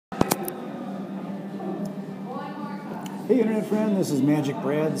Hey Internet friend, this is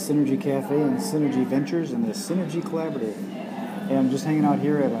MagicBrad, Synergy Cafe and Synergy Ventures and the Synergy Collaborative. And I'm just hanging out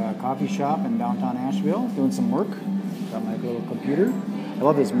here at a coffee shop in downtown Asheville, doing some work. Got my little computer. I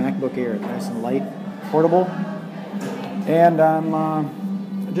love this MacBook Air, it's nice and light, portable. And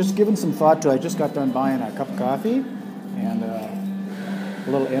I'm just giving some thought to, I just got done buying a cup of coffee and a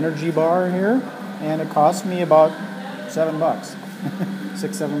little energy bar here. And it cost me about $7,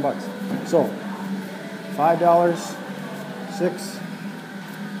 $6-7. So, $5, 6,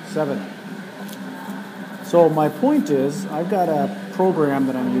 7. So my point is, I've got a program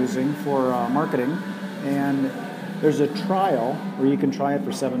that I'm using for marketing, and there's a trial where you can try it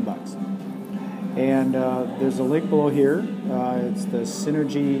for $7. And there's a link below here. It's the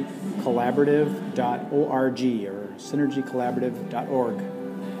synergycollaborative.org or synergycollaborative.org.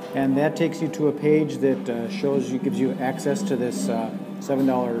 And that takes you to a page that gives you access to this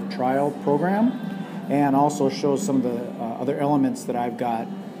 $7 trial program, and also shows some of the other elements that I've got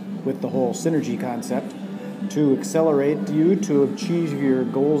with the whole synergy concept to accelerate you to achieve your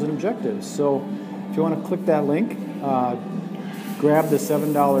goals and objectives. So if you want to click that link, grab the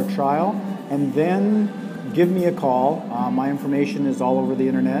 $7 trial, and then give me a call. My information is all over the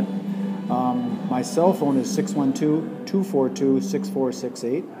internet. My cell phone is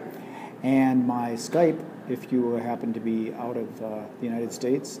 612-242-6468. And my Skype, if you happen to be out of the United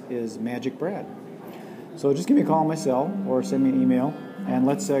States, is MagicBrad. So just give me a call on my cell or send me an email, and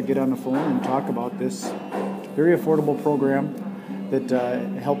let's get on the phone and talk about this very affordable program that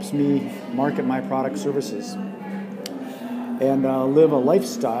helps me market my product services and live a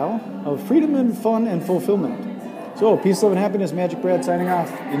lifestyle of freedom and fun and fulfillment. So peace, love, and happiness. MagicBrad signing off.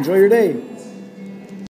 Enjoy your day.